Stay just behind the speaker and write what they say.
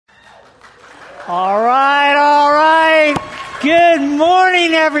All right, all right. Good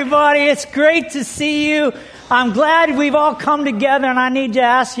morning, everybody. It's great to see you. I'm glad we've all come together, and I need to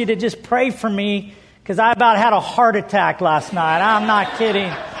ask you to just pray for me because I about had a heart attack last night. I'm not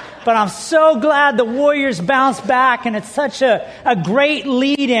kidding. But I'm so glad the Warriors bounced back, and it's such a great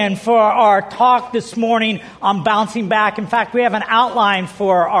lead-in for our talk this morning on bouncing back. In fact, we have an outline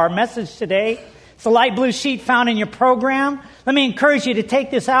for our message today. It's a light blue sheet found in your program. Let me encourage you to take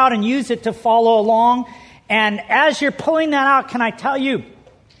this out and use it to follow along. And as you're pulling that out, can I tell you,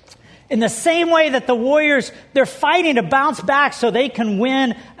 in the same way that the Warriors, they're fighting to bounce back so they can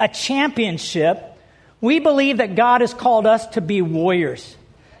win a championship, we believe that God has called us to be warriors,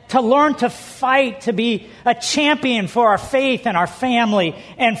 to learn to fight, to be a champion for our faith and our family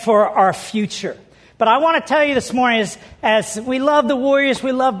and for our future. But I want to tell you this morning, as we love the Warriors,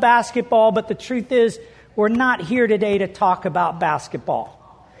 we love basketball, but the truth is, we're not here today to talk about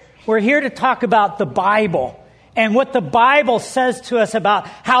basketball. We're here to talk about the Bible and what the Bible says to us about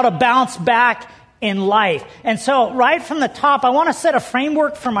how to bounce back in life. And so right from the top, I want to set a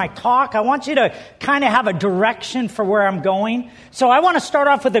framework for my talk. I want you to kind of have a direction for where I'm going. So I want to start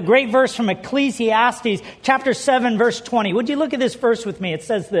off with a great verse from Ecclesiastes, chapter 7, verse 20. Would you look at this verse with me? It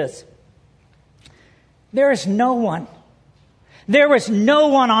says this: There is no one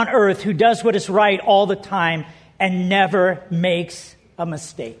on earth who does what is right all the time and never makes a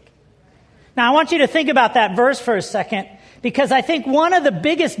mistake. Now, I want you to think about that verse for a second, because I think one of the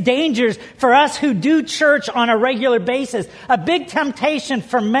biggest dangers for us who do church on a regular basis, a big temptation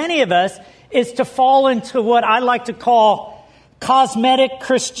for many of us, is to fall into what I like to call cosmetic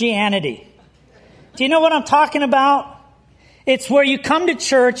Christianity. Do you know what I'm talking about? It's where you come to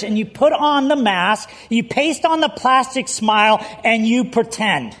church and you put on the mask, you paste on the plastic smile, and you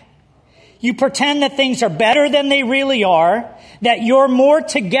pretend. You pretend that things are better than they really are, that you're more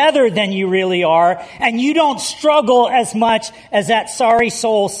together than you really are, and you don't struggle as much as that sorry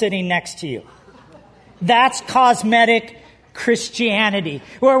soul sitting next to you. That's cosmetic Christianity,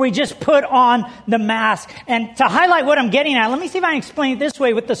 where we just put on the mask. And to highlight what I'm getting at, let me see if I can explain it this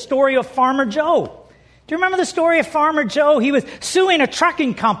way with the story of Farmer Joe. Do you remember the story of Farmer Joe? He was suing a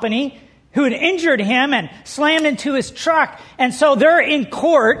trucking company who had injured him and slammed into his truck. And so they're in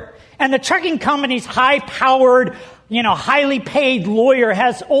court, and the trucking company's high-powered, highly paid lawyer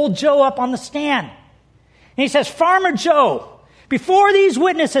has old Joe up on the stand. And he says, Farmer Joe, before these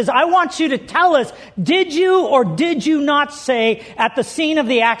witnesses, I want you to tell us, did you or did you not say at the scene of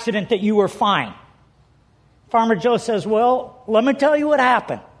the accident that you were fine? Farmer Joe says, well, let me tell you what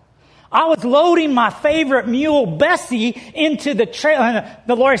happened. I was loading my favorite mule, Bessie, into the trailer.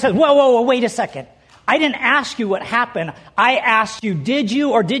 The lawyer says, whoa, wait a second. I didn't ask you what happened. I asked you, did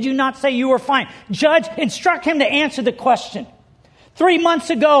you or did you not say you were fine? Judge, instruct him to answer the question. 3 months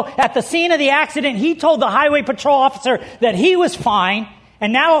ago, at the scene of the accident, he told the highway patrol officer that he was fine.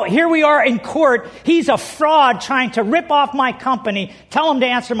 And now here we are in court. He's a fraud trying to rip off my company. Tell him to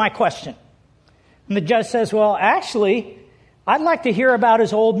answer my question. And the judge says, well, actually, I'd like to hear about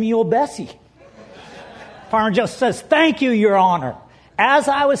his old mule, Bessie. Farmer Joe says, thank you, Your Honor. As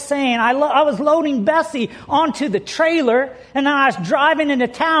I was saying, I was loading Bessie onto the trailer, and then I was driving into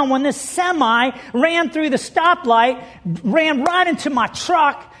town when this semi ran through the stoplight, ran right into my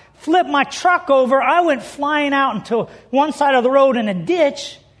truck, flipped my truck over. I went flying out into one side of the road in a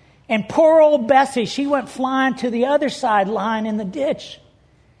ditch, and poor old Bessie, she went flying to the other side, lying in the ditch.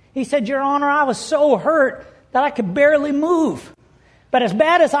 He said, Your Honor, I was so hurt that I could barely move. But as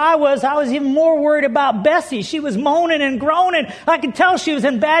bad as I was even more worried about Bessie. She was moaning and groaning. I could tell she was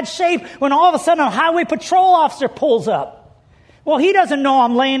in bad shape when all of a sudden a highway patrol officer pulls up. Well, he doesn't know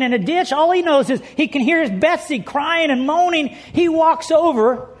I'm laying in a ditch. All he knows is he can hear his Bessie crying and moaning. He walks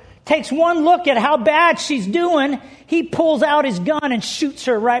over, takes one look at how bad she's doing. He pulls out his gun and shoots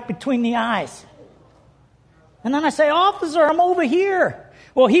her right between the eyes. And then I say, Officer, I'm over here.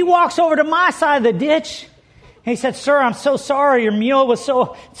 Well, he walks over to my side of the ditch. He said, Sir, I'm so sorry. Your mule was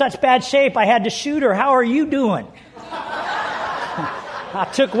such bad shape. I had to shoot her. How are you doing? I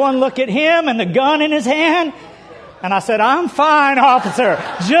took one look at him and the gun in his hand, and I said, I'm fine, officer.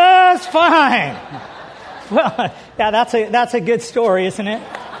 Just fine. Well, yeah, that's a good story, isn't it?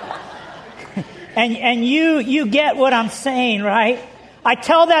 And you get what I'm saying, right? I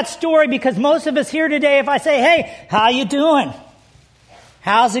tell that story because most of us here today, if I say, hey, how you doing?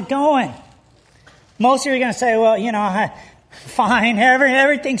 How's it going? Most of you are going to say, well, fine,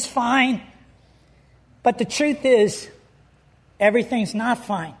 everything's fine. But the truth is, everything's not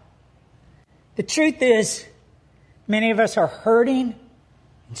fine. The truth is, many of us are hurting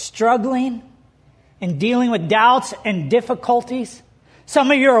and struggling and dealing with doubts and difficulties. Some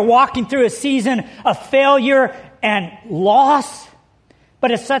of you are walking through a season of failure and loss.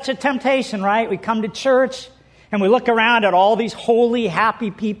 But it's such a temptation, right? We come to church and we look around at all these holy, happy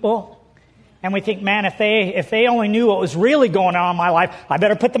people. And we think, man, if they only knew what was really going on in my life, I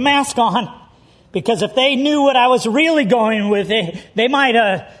better put the mask on. Because if they knew what I was really going with, they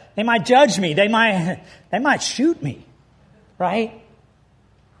might judge me. They might shoot me, right?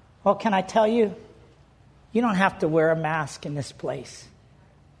 Well, can I tell you, you don't have to wear a mask in this place.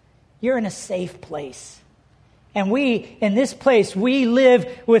 You're in a safe place. And in this place, we live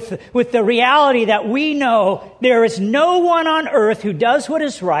with the reality that we know there is no one on earth who does what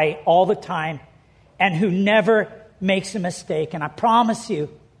is right all the time and who never makes a mistake. And I promise you,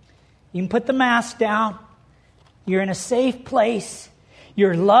 you can put the mask down. You're in a safe place.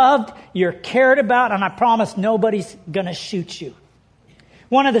 You're loved. You're cared about. And I promise nobody's going to shoot you.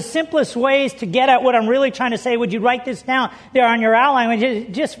 One of the simplest ways to get at what I'm really trying to say, would you write this down there on your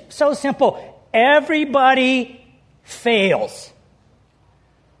outline? Just so simple. Everybody fails.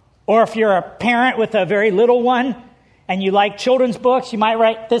 Or if you're a parent with a very little one and you like children's books, you might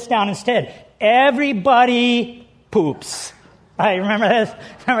write this down instead. Everybody poops. Right, remember this?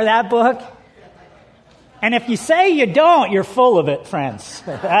 Remember that book? And if you say you don't, you're full of it, friends.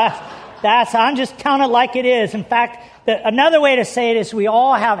 I'm just telling it like it is. In fact, another way to say it is we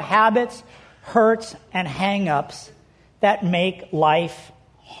all have habits, hurts, and hang-ups that make life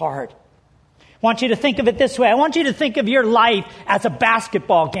hard. I want you to think of it this way. I want you to think of your life as a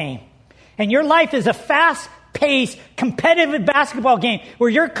basketball game. And your life is a fast-paced, competitive basketball game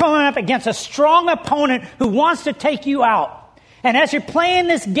where you're coming up against a strong opponent who wants to take you out. And as you're playing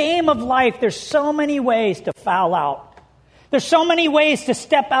this game of life, there's so many ways to foul out. There's so many ways to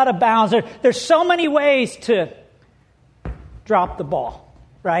step out of bounds. There's so many ways to drop the ball,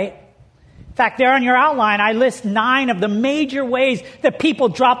 right? In fact, there on your outline, I list 9 of the major ways that people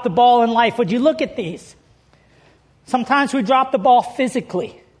drop the ball in life. Would you look at these? Sometimes we drop the ball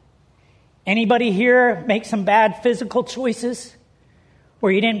physically. Anybody here make some bad physical choices?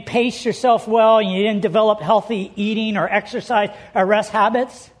 Where you didn't pace yourself well and you didn't develop healthy eating or exercise or rest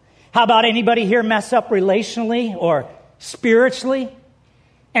habits? How about anybody here mess up relationally or spiritually?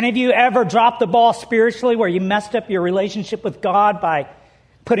 Any of you ever dropped the ball spiritually where you messed up your relationship with God by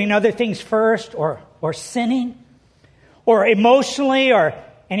putting other things first or sinning? Or emotionally, or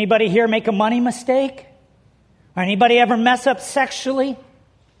anybody here make a money mistake? Or anybody ever mess up sexually?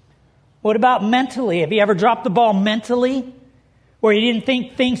 What about mentally? Have you ever dropped the ball mentally? Where you didn't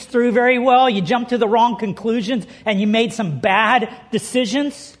think things through very well, you jumped to the wrong conclusions, and you made some bad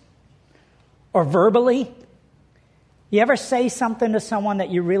decisions? Or verbally? You ever say something to someone that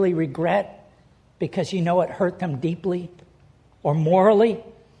you really regret because you know it hurt them deeply? Or morally?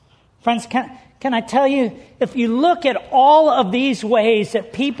 Friends, can I tell you, if you look at all of these ways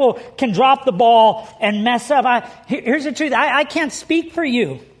that people can drop the ball and mess up, here's the truth. I can't speak for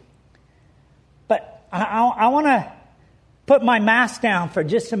you. But I want to put my mask down for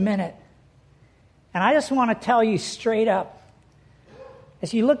just a minute. And I just want to tell you straight up,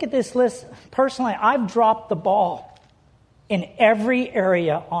 as you look at this list, personally, I've dropped the ball in every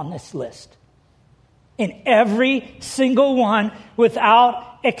area on this list. In every single one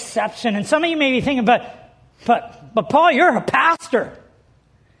without exception. And some of you may be thinking, but Paul, you're a pastor.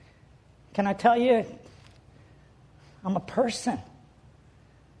 Can I tell you, I'm a person.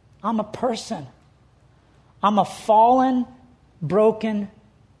 I'm a person. I'm a fallen, broken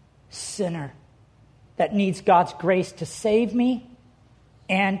sinner that needs God's grace to save me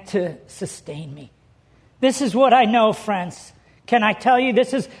and to sustain me. This is what I know, friends. Can I tell you,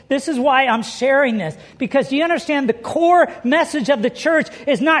 this is why I'm sharing this. Because do you understand, the core message of the church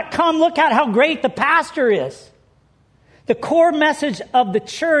is not, come look at how great the pastor is. The core message of the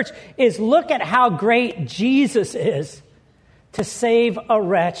church is, look at how great Jesus is to save a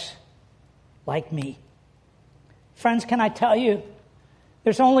wretch like me. Friends, can I tell you,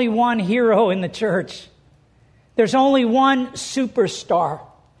 there's only one hero in the church. There's only one superstar.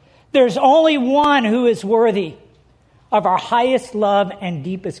 There's only one who is worthy of our highest love and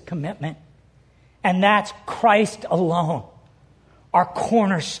deepest commitment. And that's Christ alone, our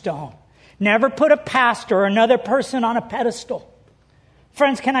cornerstone. Never put a pastor or another person on a pedestal.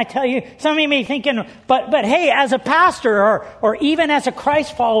 Friends, can I tell you, some of you may be thinking, but hey, as a pastor or even as a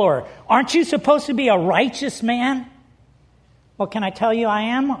Christ follower, aren't you supposed to be a righteous man? Well, can I tell you, I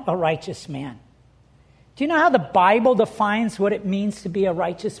am a righteous man. Do you know how the Bible defines what it means to be a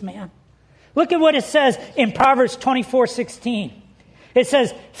righteous man? Look at what it says in Proverbs 24:16. It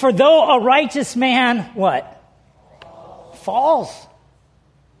says, for though a righteous man, what? Falls.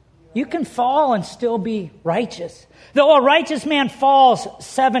 You can fall and still be righteous. Though a righteous man falls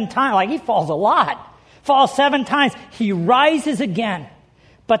 7 times, like he falls a lot, falls 7 times, he rises again.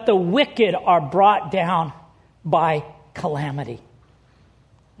 But the wicked are brought down by calamity.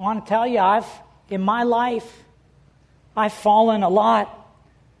 I want to tell you, in my life, I've fallen a lot.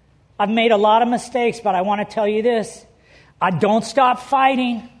 I've made a lot of mistakes, but I want to tell you this. I don't stop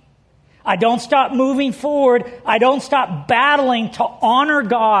fighting. I don't stop moving forward. I don't stop battling to honor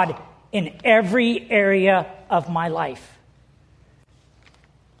God in every area of my life.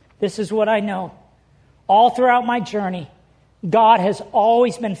 This is what I know. All throughout my journey, God has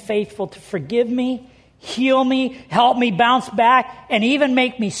always been faithful to forgive me, heal me, help me bounce back, and even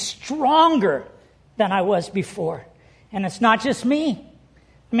make me stronger than I was before. And it's not just me.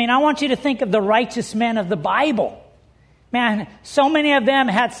 I mean, I want you to think of the righteous men of the Bible. Man, so many of them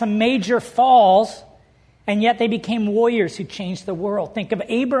had some major falls, and yet they became warriors who changed the world. Think of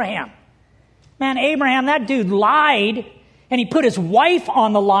Abraham. Man, Abraham, that dude lied, and he put his wife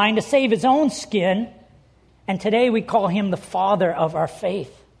on the line to save his own skin. And today we call him the father of our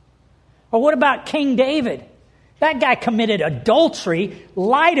faith. Or what about King David? That guy committed adultery,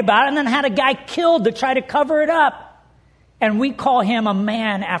 lied about it, and then had a guy killed to try to cover it up. And we call him a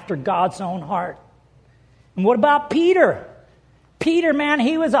man after God's own heart. And what about Peter? Peter, man,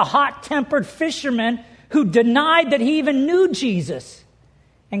 he was a hot-tempered fisherman who denied that he even knew Jesus.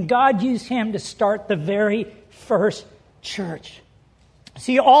 And God used him to start the very first church.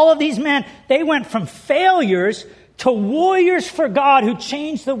 See, all of these men, they went from failures to warriors for God who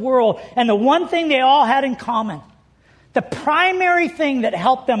changed the world. And the one thing they all had in common, the primary thing that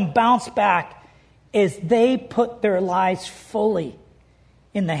helped them bounce back, is they put their lives fully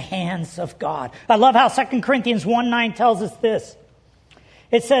in the hands of God. I love how 2 Corinthians 1:9 tells us this.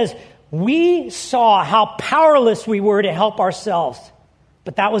 It says, we saw how powerless we were to help ourselves,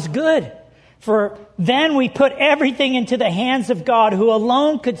 but that was good. For then we put everything into the hands of God, who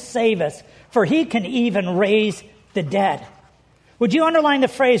alone could save us, for he can even raise the dead. Would you underline the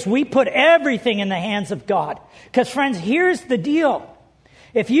phrase, we put everything in the hands of God? Because friends, here's the deal.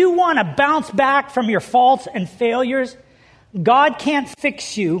 If you want to bounce back from your faults and failures, God can't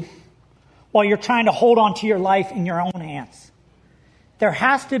fix you while you're trying to hold on to your life in your own hands. There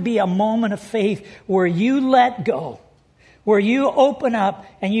has to be a moment of faith where you let go, where you open up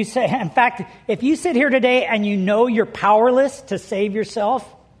and you say, in fact, if you sit here today and you know you're powerless to save yourself,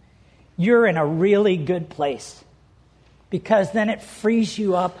 you're in a really good place. Because then it frees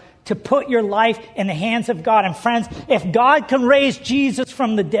you up to put your life in the hands of God. And friends, if God can raise Jesus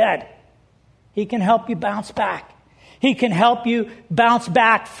from the dead, he can help you bounce back. He can help you bounce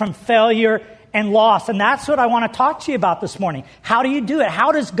back from failure and loss. And that's what I want to talk to you about this morning. How do you do it?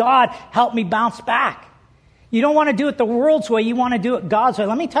 How does God help me bounce back? You don't want to do it the world's way. You want to do it God's way.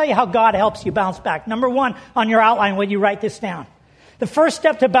 Let me tell you how God helps you bounce back. Number 1, on your outline, will you write this down? The first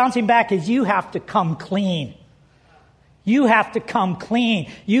step to bouncing back is you have to come clean. You have to come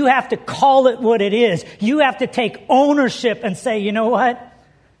clean. You have to call it what it is. You have to take ownership and say, you know what?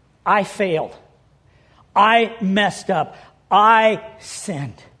 I failed. I messed up. I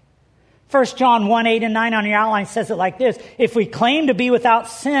sinned. 1 John 1:8-9 on your outline says it like this. If we claim to be without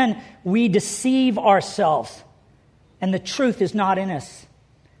sin, we deceive ourselves, and the truth is not in us.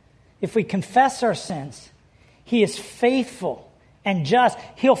 If we confess our sins, he is faithful and just.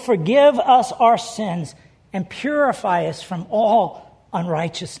 He'll forgive us our sins and purify us from all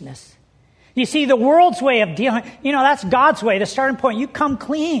unrighteousness. You see, the world's way of dealing, that's God's way, the starting point. You come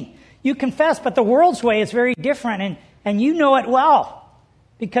clean, you confess, but the world's way is very different, and you know it well,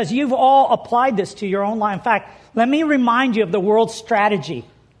 because you've all applied this to your own life. In fact, let me remind you of the world's strategy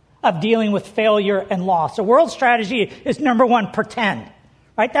of dealing with failure and loss. The world's strategy is, number 1, pretend.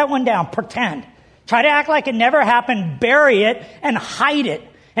 Write that one down, pretend. Try to act like it never happened, bury it, and hide it.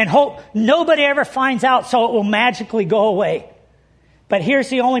 And hope nobody ever finds out so it will magically go away. But here's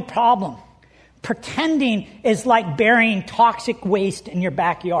the only problem. Pretending is like burying toxic waste in your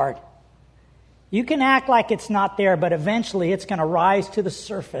backyard. You can act like it's not there, but eventually it's going to rise to the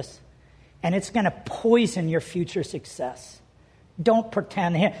surface and it's going to poison your future success. Don't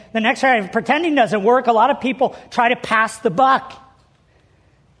pretend. The next area, if pretending doesn't work, a lot of people try to pass the buck.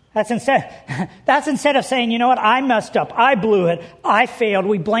 That's instead of saying, you know what, I messed up, I blew it, I failed,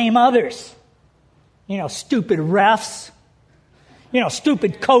 we blame others. Stupid refs,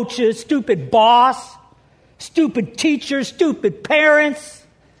 stupid coaches, stupid boss, stupid teachers, stupid parents.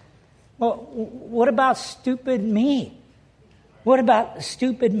 Well, what about stupid me? What about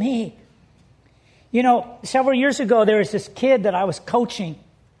stupid me? Several years ago, there was this kid that I was coaching.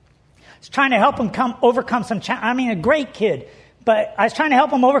 I was trying to help him overcome some challenge. A great kid. But I was trying to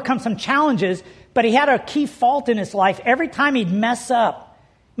help him overcome some challenges, but he had a key fault in his life. Every time he'd mess up,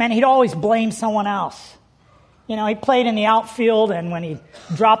 man, he'd always blame someone else. You know, he played in the outfield, and when he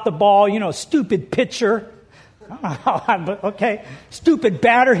dropped the ball, stupid pitcher. Okay, stupid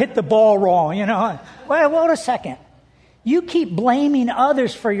batter hit the ball wrong, Well, wait a second. You keep blaming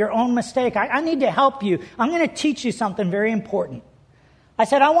others for your own mistake. I need to help you. I'm going to teach you something very important. I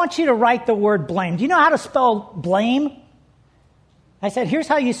said, I want you to write the word blame. Do you know how to spell blame? I said, here's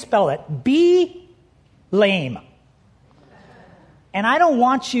how you spell it. Be lame. And I don't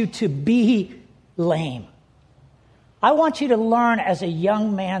want you to be lame. I want you to learn as a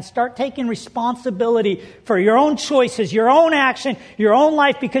young man, start taking responsibility for your own choices, your own action, your own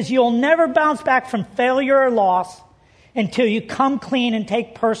life, because you'll never bounce back from failure or loss until you come clean and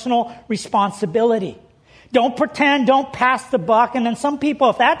take personal responsibility. Don't pretend, don't pass the buck. And then some people,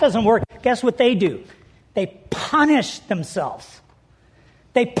 if that doesn't work, guess what they do? They punish themselves.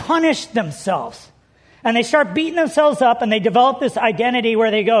 They punish themselves. And they start beating themselves up, and they develop this identity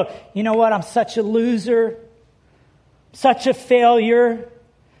where they go, you know what, I'm such a loser, such a failure,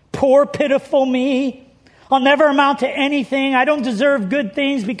 poor, pitiful me. I'll never amount to anything. I don't deserve good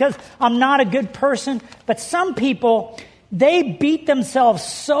things because I'm not a good person. But some people, they beat themselves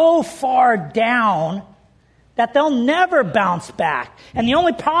so far down that they'll never bounce back. And the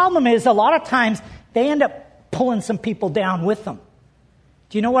only problem is a lot of times they end up pulling some people down with them.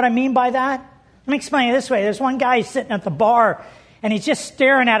 Do you know what I mean by that? Let me explain it this way. There's one guy sitting at the bar, and he's just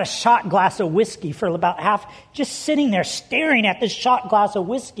staring at a shot glass of whiskey for about half, just sitting there staring at this shot glass of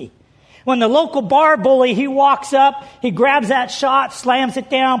whiskey. When the local bar bully, he walks up, he grabs that shot, slams it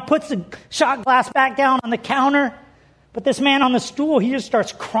down, puts the shot glass back down on the counter. But this man on the stool, he just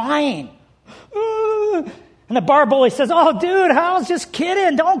starts crying. And the bar bully says, oh, dude, I was just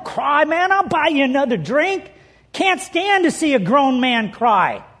kidding. Don't cry, man. I'll buy you another drink. Can't stand to see a grown man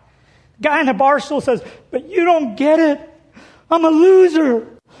cry. The guy in the bar stool says, but you don't get it. I'm a loser.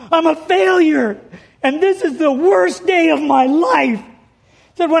 I'm a failure. And this is the worst day of my life.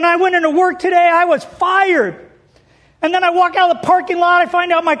 Said, when I went into work today, I was fired. And then I walk out of the parking lot, I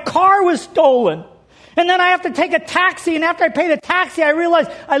find out my car was stolen. And then I have to take a taxi, and after I pay the taxi, I realize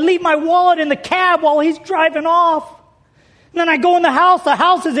I leave my wallet in the cab while he's driving off. And then I go in the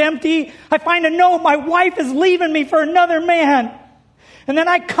house is empty. I find a note, my wife is leaving me for another man. And then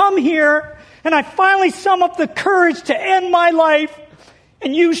I come here, and I finally sum up the courage to end my life,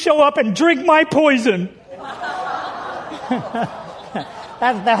 and you show up and drink my poison.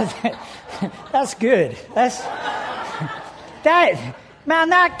 That's good.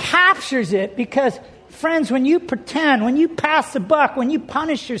 That captures it, because friends, when you pretend, when you pass the buck, when you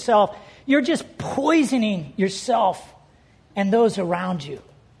punish yourself, you're just poisoning yourself and those around you.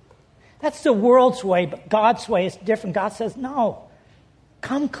 That's the world's way, but God's way is different. God says, no,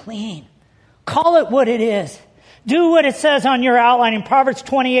 come clean. Call it what it is. Do what it says on your outline in Proverbs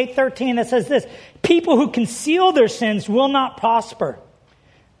 28:13 that says this, people who conceal their sins will not prosper,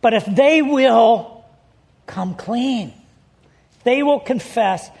 but if they will come clean, they will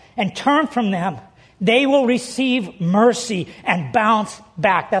confess and turn from them, they will receive mercy and bounce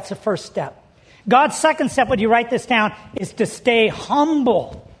back. That's the first step. God's second step, would you write this down, is to stay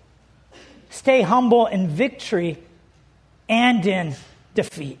humble. Stay humble in victory and in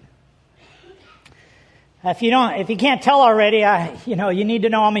defeat. If you can't tell already, you need to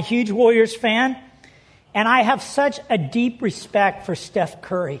know I'm a huge Warriors fan, and I have such a deep respect for Steph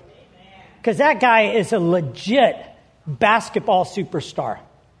Curry, because that guy is a legit basketball superstar.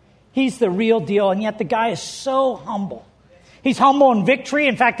 He's the real deal, and yet the guy is so humble. He's humble in victory.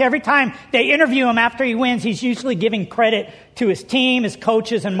 In fact, every time they interview him after he wins, he's usually giving credit to his team, his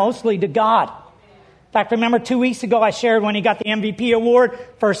coaches, and mostly to God. In fact, remember 2 weeks ago I shared when he got the MVP award,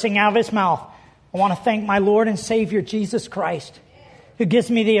 first thing out of his mouth, I want to thank my Lord and Savior, Jesus Christ, who gives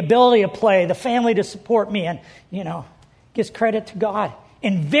me the ability to play, the family to support me, and, gives credit to God.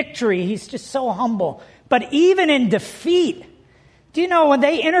 In victory, he's just so humble. But even in defeat, do you know when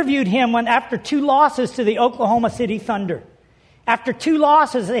they interviewed him after 2 losses to the Oklahoma City Thunder? After 2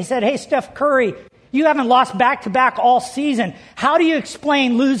 losses, they said, hey, Steph Curry, you haven't lost back-to-back all season. How do you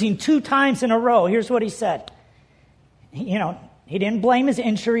explain losing 2 times in a row? Here's what he said. He didn't blame his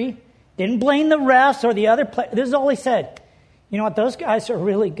injury, didn't blame the refs or the other players. This is all he said. You know what? Those guys are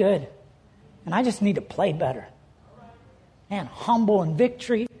really good, and I just need to play better. Man, humble in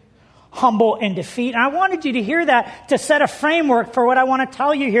victory, humble in defeat. And I wanted you to hear that to set a framework for what I want to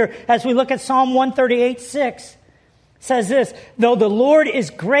tell you here as we look at Psalm 138:6. It says this, though the Lord is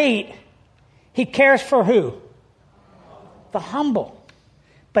great, he cares for who? The humble.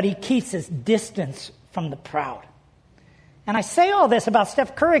 But he keeps his distance from the proud. And I say all this about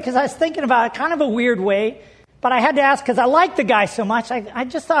Steph Curry because I was thinking about it kind of a weird way, but I had to ask because I like the guy so much. I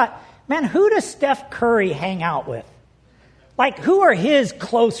just thought, man, who does Steph Curry hang out with? Like, who are his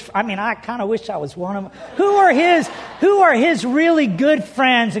close? I mean, I kind of wish I was one of them. Who are his really good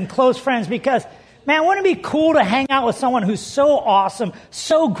friends and close friends? Because, man, wouldn't it be cool to hang out with someone who's so awesome,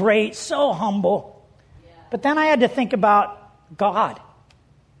 so great, so humble? But then I had to think about God.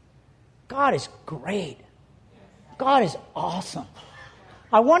 God is great. God is awesome.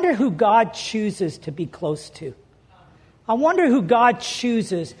 I wonder who God chooses to be close to. I wonder who God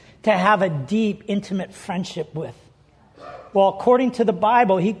chooses to have a deep, intimate friendship with. Well, according to the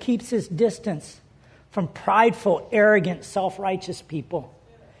Bible, he keeps his distance from prideful, arrogant, self-righteous people.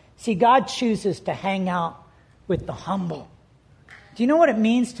 See, God chooses to hang out with the humble. Do you know what it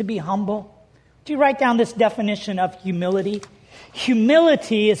means to be humble? Do you write down this definition of humility?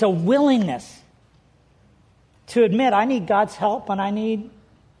 Humility is a willingness to admit I need God's help and I need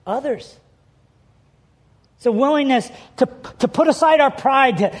others. It's a willingness to put aside our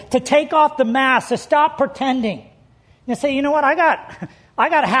pride, to take off the mask, to stop pretending. And say, you know what, I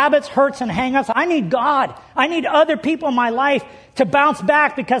got habits, hurts, and hang-ups. I need God. I need other people in my life to bounce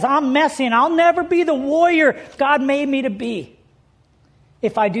back because I'm messy and I'll never be the warrior God made me to be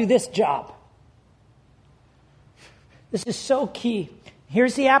if I do this job. This is so key.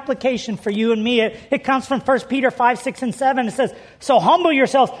 Here's the application for you and me. It comes from 1 Peter 5, 6, and 7. It says, so humble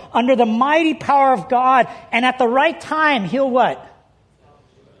yourselves under the mighty power of God, and at the right time, he'll what?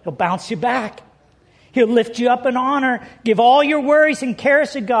 He'll bounce you back. He'll lift you up in honor. Give all your worries and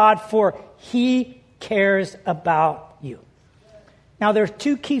cares to God, for he cares about you. Now, there are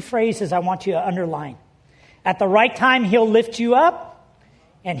two key phrases I want you to underline. At the right time, he'll lift you up,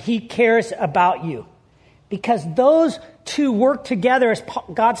 and he cares about you. Because those two work together as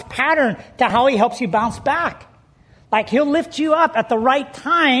God's pattern to how he helps you bounce back. Like, he'll lift you up at the right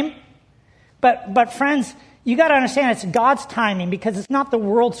time. But friends, you got to understand it's God's timing because it's not the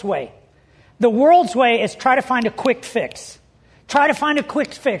world's way. The world's way is try to find a quick fix. Try to find a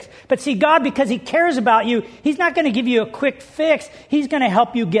quick fix. But see, God, because he cares about you, he's not going to give you a quick fix. He's going to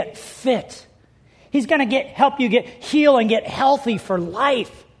help you get fit. He's going to help you get healed and get healthy for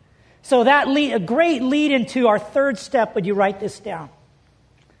life. So that a great lead into our third step. Would you write this down?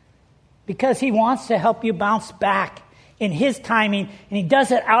 Because he wants to help you bounce back in his timing, and he does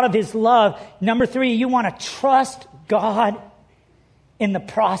it out of his love. Number 3, you want to trust God in the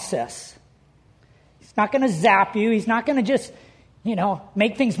process. He's not going to zap you. He's not going to just,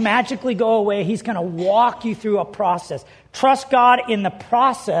 make things magically go away. He's going to walk you through a process. Trust God in the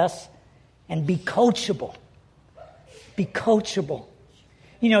process and be coachable. Be coachable.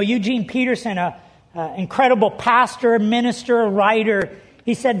 Eugene Peterson, an incredible pastor, minister, writer,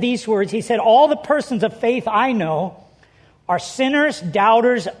 he said these words. He said, all the persons of faith I know are sinners,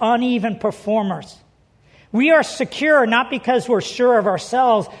 doubters, uneven performers. We are secure not because we're sure of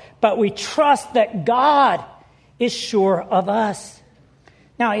ourselves, but we trust that God is sure of us.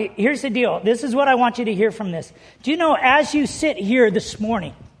 Now, here's the deal. This is what I want you to hear from this. Do you know, as you sit here this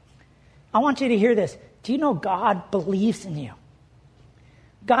morning, I want you to hear this. Do you know God believes in you?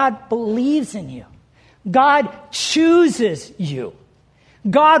 God believes in you. God chooses you.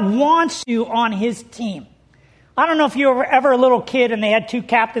 God wants you on his team. I don't know if you were ever a little kid and they had 2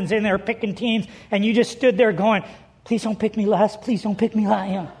 captains and they were picking teams and you just stood there going, please don't pick me last. Please don't pick me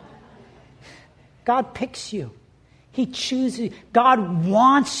last. God picks you. He chooses you. God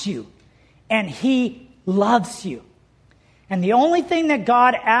wants you. And he loves you. And the only thing that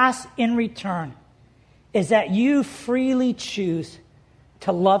God asks in return is that you freely choose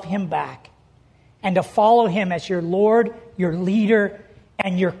to love him back and to follow him as your Lord, your leader,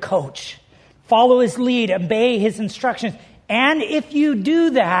 and your coach. Follow his lead, obey his instructions. And if you do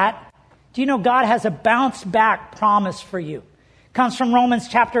that, do you know God has a bounce back promise for you? It comes from Romans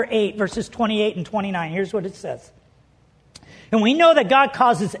chapter 8, verses 28 and 29. Here's what it says. And we know that God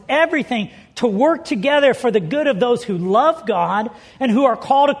causes everything to work together for the good of those who love God and who are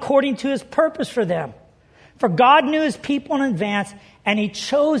called according to his purpose for them. For God knew his people in advance, and he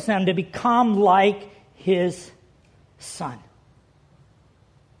chose them to become like his son.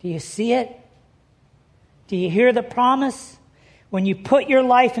 Do you see it? Do you hear the promise? When you put your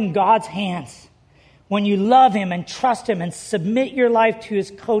life in God's hands, when you love him and trust him and submit your life to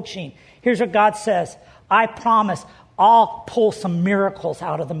his coaching, here's what God says. I promise I'll pull some miracles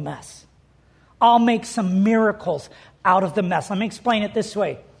out of the mess. I'll make some miracles out of the mess. Let me explain it this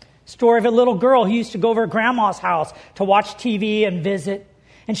way. Story of a little girl who used to go over to grandma's house to watch TV and visit.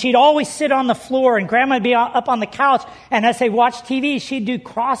 And she'd always sit on the floor and grandma would be up on the couch. And as they watched TV, she'd do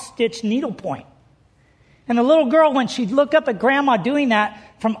cross-stitch needlepoint. And the little girl, when she'd look up at Grandma doing that,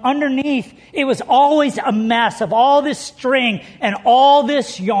 from underneath, it was always a mess of all this string and all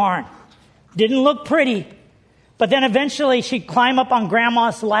this yarn. Didn't look pretty. But then eventually she'd climb up on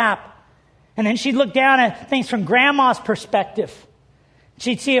Grandma's lap. And then she'd look down at things from Grandma's perspective.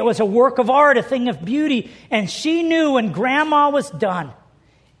 She'd see it was a work of art, a thing of beauty. And she knew when Grandma was done,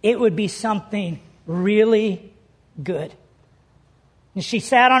 it would be something really good. And she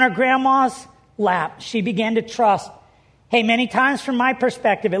sat on her Grandma's lap. She began to trust. Hey, many times from my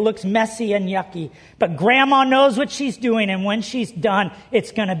perspective, it looks messy and yucky. But Grandma knows what she's doing. And when she's done,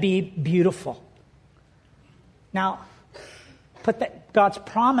 it's going to be beautiful. Now, put that God's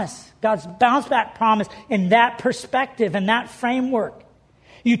promise, God's bounce back promise in that perspective and that framework.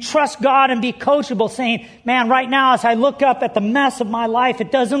 You trust God and be coachable, saying, man, right now as I look up at the mess of my life,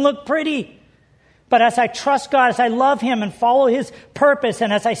 it doesn't look pretty. But as I trust God, as I love Him and follow His purpose,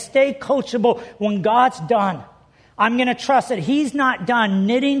 and as I stay coachable, when God's done, I'm going to trust that He's not done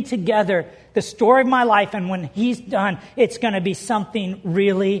knitting together the story of my life. And when He's done, it's going to be something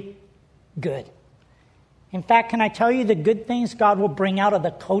really good. In fact, can I tell you the good things God will bring out of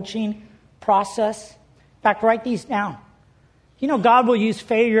the coaching process? In fact, write these down. You know, God will use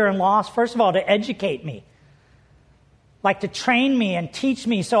failure and loss, first of all, to educate me. Like to train me and teach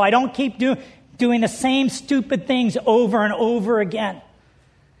me so I don't keep doing the same stupid things over and over again.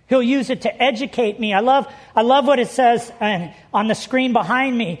 He'll use it to educate me. I love what it says on the screen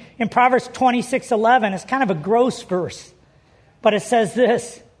behind me in Proverbs 26:11. It's kind of a gross verse. But it says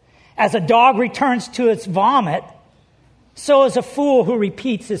this, as a dog returns to its vomit, so is a fool who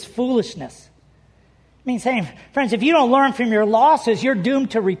repeats his foolishness. I mean, saying, friends, if you don't learn from your losses, you're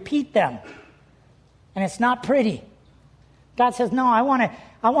doomed to repeat them. And it's not pretty. God says, no, I want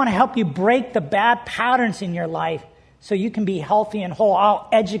to help you break the bad patterns in your life so you can be healthy and whole. I'll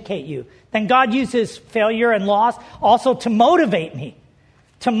educate you. Then God uses failure and loss also to motivate me.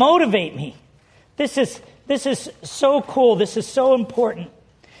 To motivate me. This is so cool. This is so important.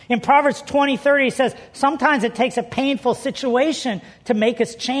 In Proverbs 20:30, it says, sometimes it takes a painful situation to make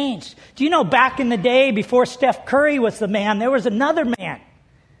us change. Do you know back in the day, before Steph Curry was the man, there was another man.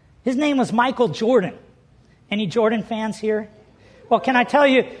 His name was Michael Jordan. Any Jordan fans here? Well, can I tell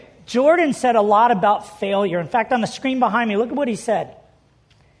you, Jordan said a lot about failure. In fact, on the screen behind me, look at what he said.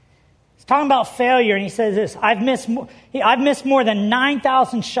 He's talking about failure, and he says this, I've missed more than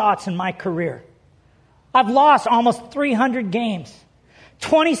 9,000 shots in my career. I've lost almost 300 games.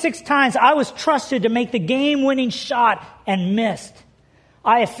 26 times I was trusted to make the game-winning shot and missed.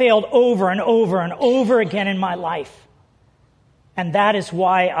 I have failed over and over and over again in my life. And that is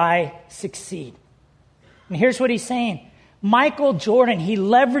why I succeed. And here's what he's saying. Michael Jordan, he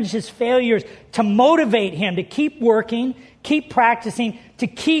leveraged his failures to motivate him to keep working, keep practicing, to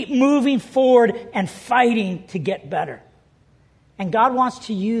keep moving forward and fighting to get better. And God wants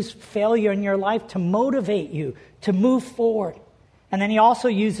to use failure in your life to motivate you, to move forward. And then he also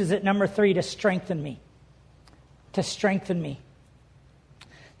uses it, number 3, to strengthen me. To strengthen me.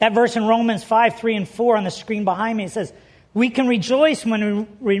 That verse in Romans 5:3-4 on the screen behind me, it says, we can rejoice when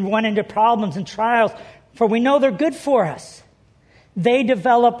we run into problems and trials, for we know they're good for us. They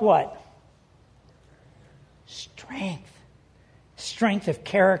develop what? Strength. Strength of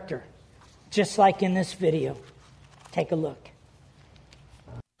character. Just like in this video. Take a look.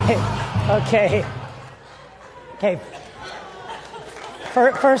 Okay.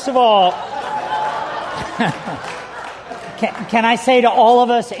 First of all, can I say to all of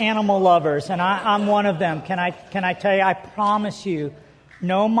us animal lovers, and I'm one of them, can I tell you, I promise you,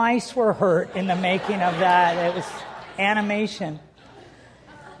 no mice were hurt in the making of that. It was animation.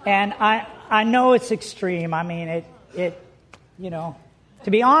 And I know it's extreme. I mean, it to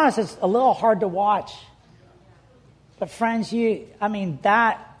be honest, it's a little hard to watch. But friends,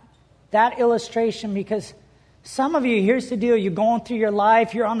 that illustration, because some of you, here's the deal, you're going through your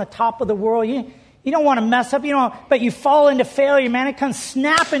life, you're on the top of the world, you don't want to mess up, but you fall into failure, man, it comes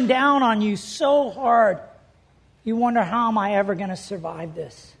snapping down on you so hard. You wonder, how am I ever going to survive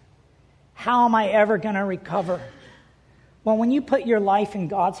this? How am I ever going to recover? Well, when you put your life in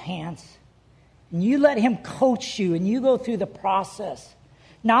God's hands, and you let Him coach you, and you go through the process,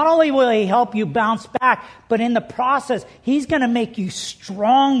 not only will He help you bounce back, but in the process, He's going to make you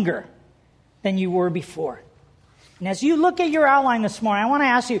stronger than you were before. And as you look at your outline this morning, I want to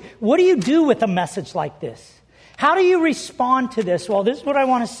ask you, what do you do with a message like this? How do you respond to this? Well, this is what I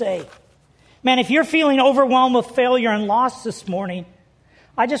want to say. Man, if you're feeling overwhelmed with failure and loss this morning,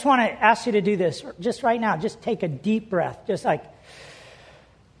 I just want to ask you to do this. Just right now, just take a deep breath. Just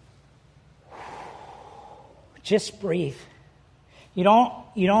breathe. You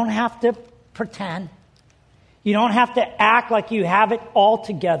don't have to pretend. You don't have to act like you have it all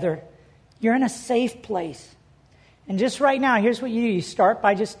together. You're in a safe place. And just right now, here's what you do. You start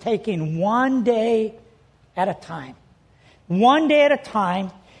by just taking one day at a time. One day at a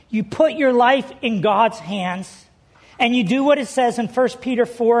time, you put your life in God's hands, and you do what it says in 1 Peter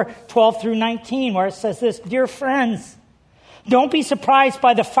 4:12 through 19, where it says this, "Dear friends, don't be surprised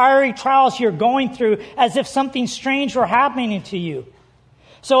by the fiery trials you're going through as if something strange were happening to you.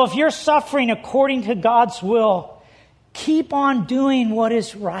 So if you're suffering according to God's will, keep on doing what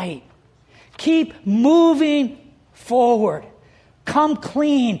is right. Keep moving forward. Come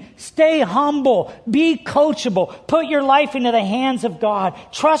clean. Stay humble. Be coachable. Put your life into the hands of God.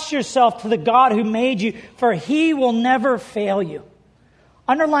 Trust yourself to the God who made you, for He will never fail you."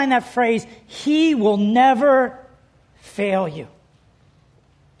 Underline that phrase, He will never fail you.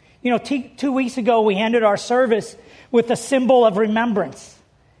 You know, 2 weeks ago, we ended our service with a symbol of remembrance.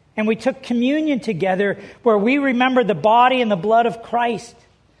 And we took communion together where we remember the body and the blood of Christ.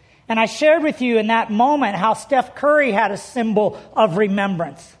 And I shared with you in that moment how Steph Curry had a symbol of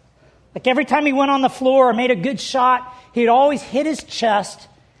remembrance. Like every time he went on the floor or made a good shot, he'd always hit his chest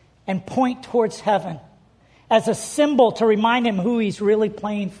and point towards heaven as a symbol to remind him who he's really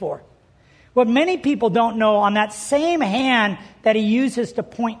playing for. What many people don't know, on that same hand that he uses to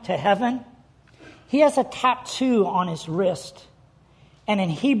point to heaven, he has a tattoo on his wrist. And in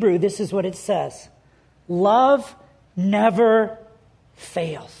Hebrew, this is what it says: love never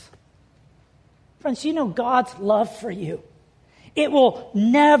fails. Friends, you know God's love for you. It will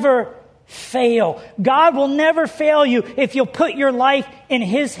never fail. God will never fail you if you'll put your life in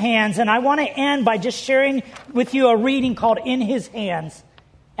His hands. And I want to end by just sharing with you a reading called "In His Hands,"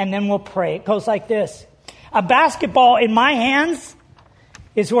 and then we'll pray. It goes like this. A basketball in my hands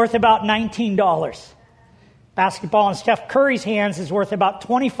is worth about $19. Basketball in Steph Curry's hands is worth about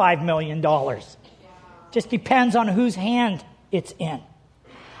 $25 million. Just depends on whose hand it's in.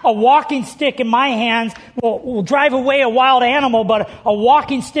 A walking stick in my hands will drive away a wild animal, but a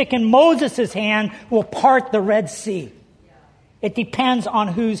walking stick in Moses' hand will part the Red Sea. It depends on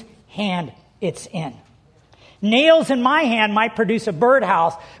whose hand it's in. Nails in my hand might produce a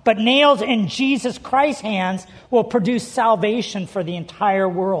birdhouse, but nails in Jesus Christ's hands will produce salvation for the entire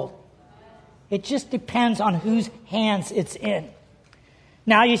world. It just depends on whose hands it's in.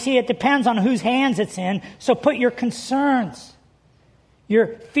 Now, you see, it depends on whose hands it's in, so put your concerns, your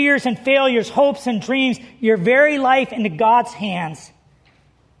fears and failures, hopes and dreams, your very life into God's hands,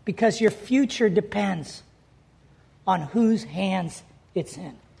 because your future depends on whose hands it's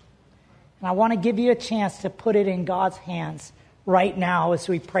in. And I want to give you a chance to put it in God's hands right now as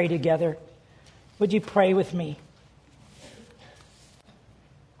we pray together. Would you pray with me?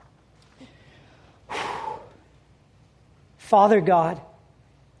 Father God,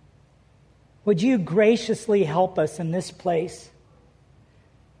 would you graciously help us in this place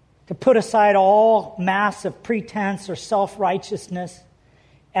to put aside all mass of pretense or self-righteousness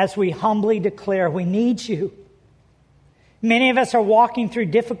as we humbly declare we need you. Many of us are walking through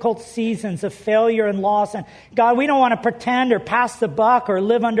difficult seasons of failure and loss. And God, we don't want to pretend or pass the buck or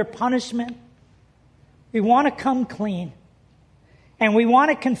live under punishment. We want to come clean. And we want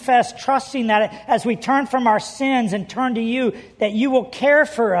to confess, trusting that as we turn from our sins and turn to you, that you will care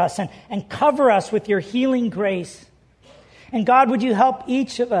for us and cover us with your healing grace. And God, would you help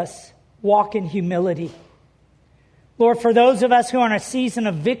each of us walk in humility? Lord, for those of us who are in a season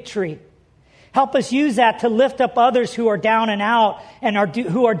of victory, help us use that to lift up others who are down and out and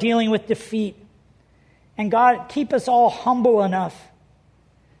who are dealing with defeat. And God, keep us all humble enough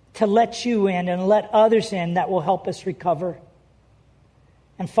to let you in and let others in that will help us recover.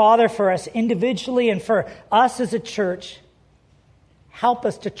 And Father, for us individually and for us as a church, help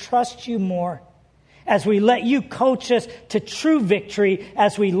us to trust you more as we let you coach us to true victory,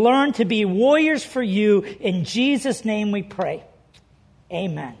 as we learn to be warriors for you. In Jesus' name we pray.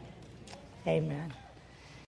 Amen. Amen.